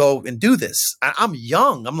want me to go and do this? I'm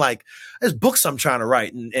young. I'm like, there's books I'm trying to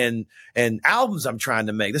write and albums I'm trying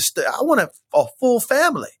to make. I want a full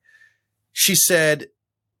family. She said,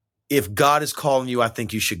 if God is calling you, I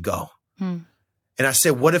think you should go. And I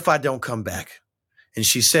said, what if I don't come back? And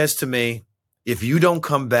she says to me, if you don't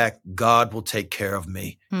come back, God will take care of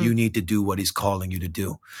me. You need to do what he's calling you to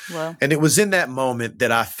do. Wow. And it was in that moment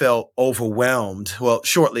that I felt overwhelmed. Well,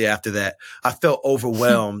 shortly after that, I felt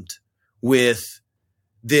overwhelmed with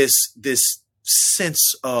this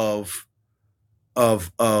sense of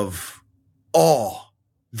awe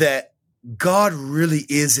that God really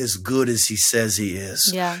is as good as he says he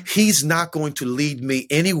is. Yeah. He's not going to lead me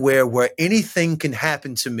anywhere where anything can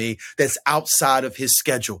happen to me that's outside of his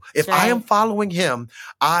schedule. If I am following him,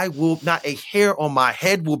 I will not a hair on my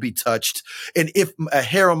head will be touched. And if a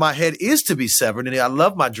hair on my head is to be severed, and I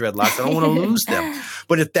love my dreadlocks, I don't want to lose them.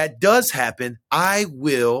 But if that does happen, I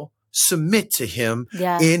will submit to him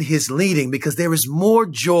in his leading, because there is more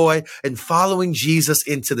joy in following Jesus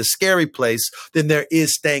into the scary place than there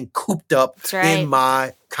is staying cooped up in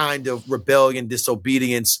my kind of rebellion,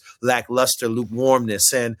 disobedience, lackluster,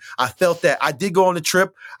 lukewarmness. And I felt that. I did go on the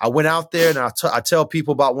trip. I went out there, and I tell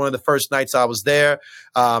people about one of the first nights I was there.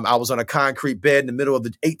 I was on a concrete bed in the middle of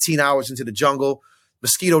the 18 hours into the jungle,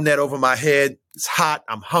 mosquito net over my head. It's hot.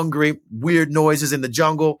 I'm hungry, weird noises in the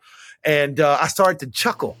jungle. And I started to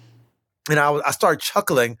chuckle. And I started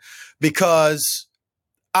chuckling because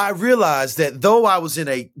I realized that though I was in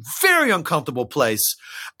a very uncomfortable place,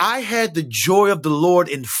 I had the joy of the Lord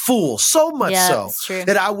in full, so much so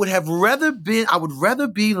that I would rather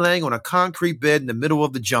be laying on a concrete bed in the middle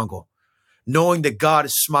of the jungle, knowing that God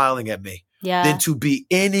is smiling at me, than to be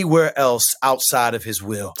anywhere else outside of his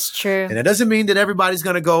will. It's true. And it doesn't mean that everybody's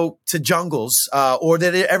going to go to jungles or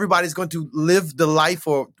that everybody's going to live the life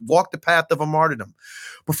or walk the path of a martyrdom.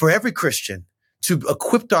 But for every Christian to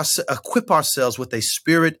equip ourselves with a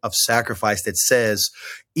spirit of sacrifice that says,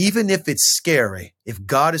 even if it's scary, if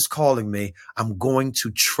God is calling me, I'm going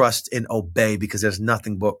to trust and obey, because there's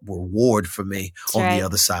nothing but reward for me on the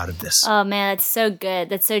other side of this. Oh man, that's so good.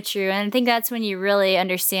 That's so true. And I think that's when you really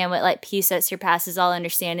understand what like peace that surpasses all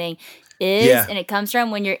understanding is, and it comes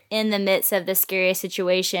from when you're in the midst of the scariest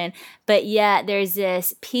situation, but yet there's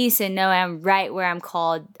this peace in knowing I'm right where I'm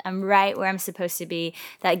called, I'm right where I'm supposed to be,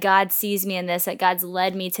 that God sees me in this, that God's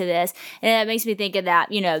led me to this. And it makes me think of that,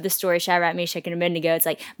 the story Shadrach, Meshach, and Abednego. It's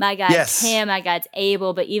like, my God can, my God's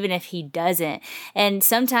able, but even if he doesn't, and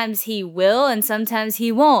sometimes he will and sometimes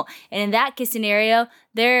he won't. And in that case scenario,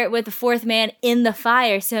 they're with the fourth man in the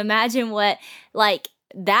fire. So imagine what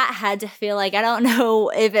that had to feel like. I don't know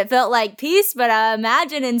if it felt like peace, but I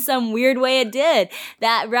imagine in some weird way it did.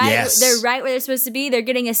 That they're right where they're supposed to be. They're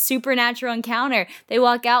getting a supernatural encounter. They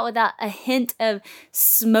walk out without a hint of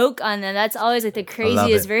smoke on them. That's always like the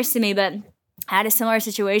craziest verse to me. But I had a similar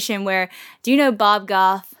situation where, do you know Bob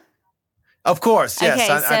Goff? Of course,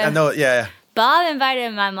 yes. Okay, I know, yeah. Bob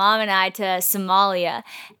invited my mom and I to Somalia,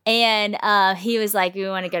 and he was like, we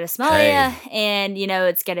want to go to Somalia, and,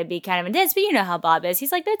 it's going to be kind of intense, but you know how Bob is.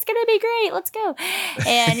 He's like, that's going to be great. Let's go.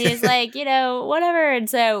 And he's like, whatever. And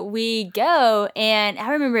so we go, and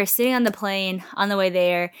I remember sitting on the plane on the way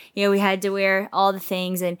there. We had to wear all the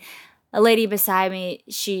things, and a lady beside me,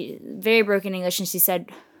 she very broken English, and she said,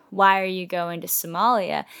 why are you going to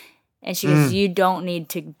Somalia? And she goes, you don't need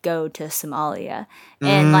to go to Somalia.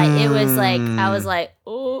 And it was like, I was like,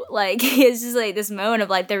 oh, it's just like this moment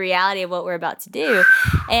of the reality of what we're about to do.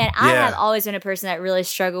 And I have always been a person that really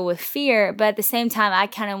struggled with fear. But at the same time, I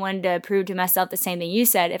kind of wanted to prove to myself the same thing you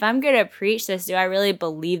said. If I'm going to preach this, do I really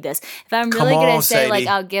believe this? If I'm really going to say, Sadie,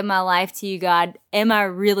 I'll give my life to you, God, am I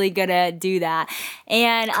really going to do that?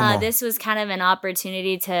 And this was kind of an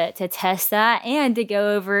opportunity to test that and to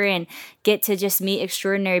go over and get to just meet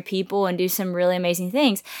extraordinary people and do some really amazing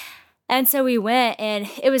things. And so we went, and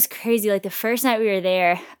it was crazy. The first night we were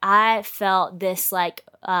there, I felt this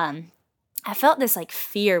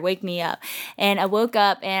fear wake me up. And I woke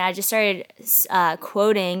up and I just started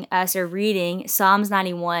reading Psalms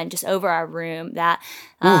 91 just over our room, that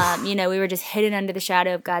we were just hidden under the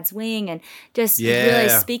shadow of God's wing, and just really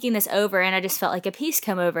speaking this over. And I just felt like a peace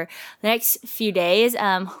come over. The next few days,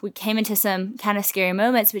 we came into some kind of scary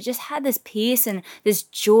moments, but just had this peace and this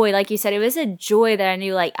joy. Like you said, it was a joy that I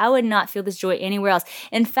knew I would not feel this joy anywhere else.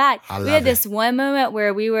 In fact, we had this one moment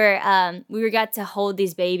where we got to hold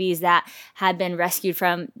these babies that had been rescued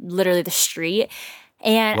from literally the street.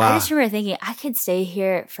 And I just remember thinking, I could stay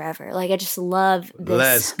here forever. I just love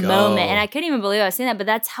this moment. And I couldn't even believe I was saying that, but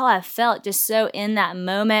that's how I felt, just so in that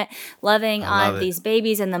moment, loving on these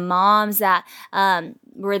babies and the moms that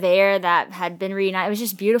were there that had been reunited. It was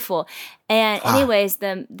just beautiful. And anyways,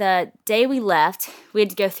 the day we left, we had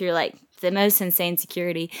to go through the most insane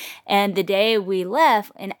security. And the day we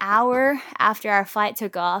left, an hour after our flight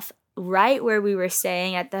took off, right where we were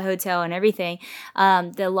staying at the hotel and everything,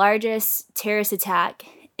 the largest terrorist attack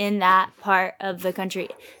in that part of the country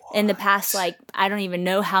in the past, I don't even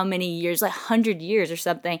know how many years, 100 years or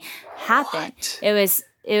something, happened. It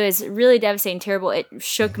was really devastating, terrible. It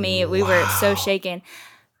shook me. We were so shaken.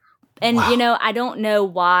 And, I don't know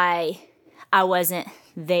why I wasn't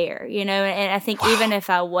there, and I think even if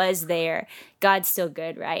I was there, God's still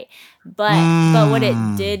good, right? But what it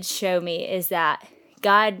did show me is that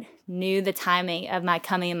God knew the timing of my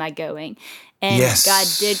coming and my going. And God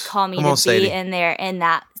did call me to be in there in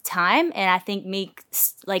that time. And I think me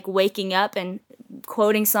waking up and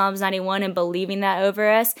quoting Psalms 91 and believing that over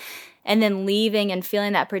us, and then leaving and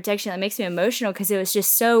feeling that protection, that makes me emotional because it was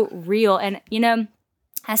just so real. And,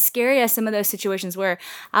 as scary as some of those situations were,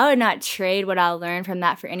 I would not trade what I learned from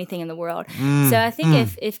that for anything in the world. So I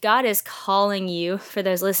think if God is calling you, for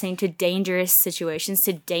those listening, to dangerous situations,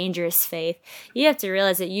 to dangerous faith, you have to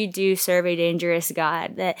realize that you do serve a dangerous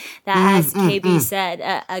God, that as KB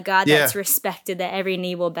said, a God that's respected, that every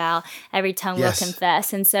knee will bow, every tongue will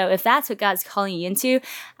confess. And so if that's what God's calling you into,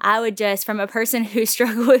 I would just, from a person who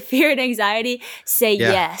struggled with fear and anxiety, say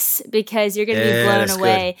yes, because you're going to be blown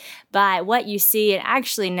away by what you see. And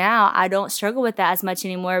actually now I don't struggle with that as much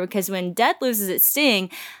anymore, because when death loses its sting,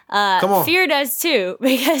 fear does too,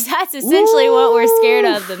 because that's essentially what we're scared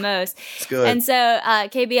of the most. It's good. And so,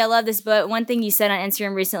 KB, I love this book. One thing you said on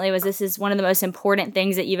Instagram recently was this is one of the most important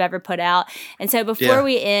things that you've ever put out. And so before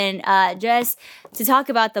we end, just to talk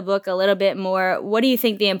about the book a little bit more, what do you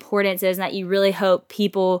think the importance is that you really hope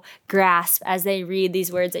people grasp as they read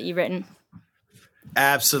these words that you've written?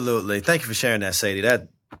 Absolutely. Thank you for sharing that, Sadie.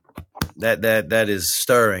 That is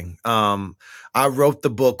stirring. I wrote the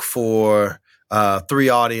book for three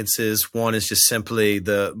audiences. One is just simply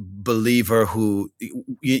the believer who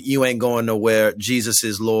you ain't going nowhere. Jesus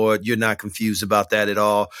is Lord. You're not confused about that at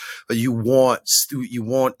all. But you want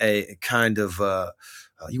a kind of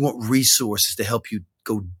you want resources to help you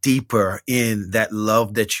go deeper in that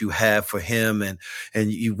love that you have for him, and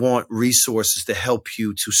you want resources to help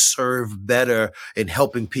you to serve better in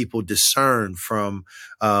helping people discern from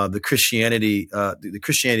the Christianity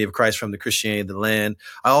of Christ from the Christianity of the land.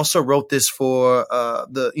 I also wrote this for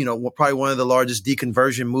probably one of the largest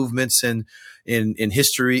deconversion movements in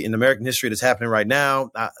history, in American history, that's happening right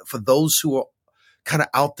now. For those who are kind of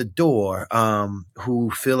out the door,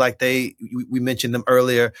 who feel like we mentioned them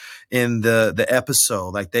earlier in the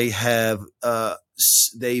episode, like they've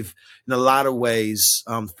in a lot of ways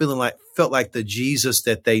felt like the Jesus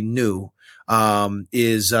that they knew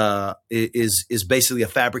is basically a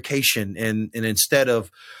fabrication, and instead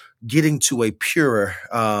of getting to a purer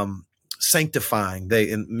sanctifying,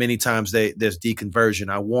 and many times there's deconversion.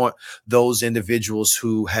 I want those individuals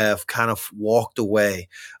who have kind of walked away,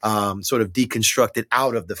 sort of deconstructed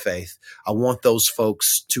out of the faith. I want those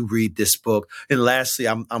folks to read this book. And lastly,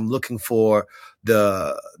 I'm looking for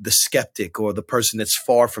the skeptic, or the person that's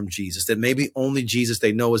far from Jesus, that maybe only Jesus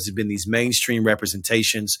they know has been these mainstream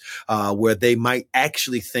representations, where they might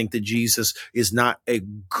actually think that Jesus is not a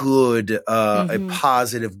good, a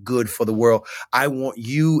positive good for the world. I want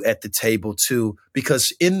you at the table too,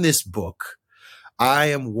 because in this book, I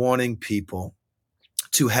am wanting people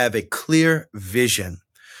to have a clear vision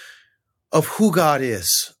of who God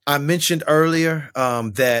is. I mentioned earlier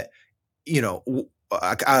that,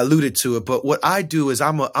 I alluded to it, but what I do is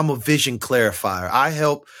I'm a vision clarifier. I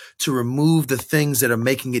help to remove the things that are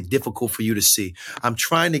making it difficult for you to see. I'm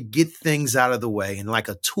trying to get things out of the way, and like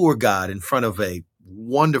a tour guide in front of a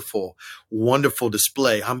wonderful, wonderful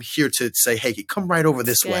display, I'm here to say, hey, come right over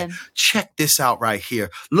this way. Check this out right here.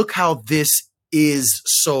 Look how this is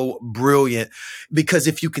so brilliant. Because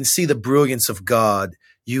if you can see the brilliance of God,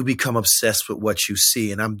 you become obsessed with what you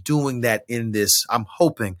see. And I'm doing that in this. I'm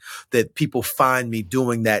hoping that people find me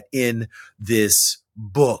doing that in this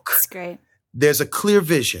book. That's great. There's a clear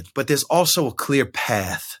vision, but there's also a clear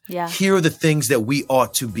path. Yeah. Here are the things that we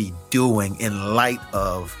ought to be doing in light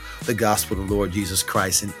of the gospel of the Lord Jesus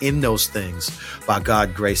Christ. And in those things, by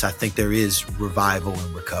God's grace, I think there is revival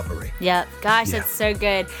and recovery. Yep. Gosh, that's so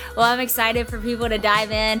good. Well, I'm excited for people to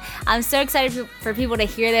dive in. I'm so excited for people to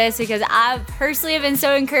hear this, because I personally have been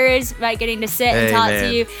so encouraged by getting to sit and talk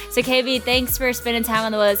to you. So KB, thanks for spending time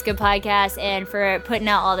on the Well, It's Good podcast and for putting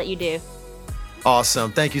out all that you do.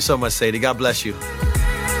 Awesome. Thank you so much, Sadie. God bless you.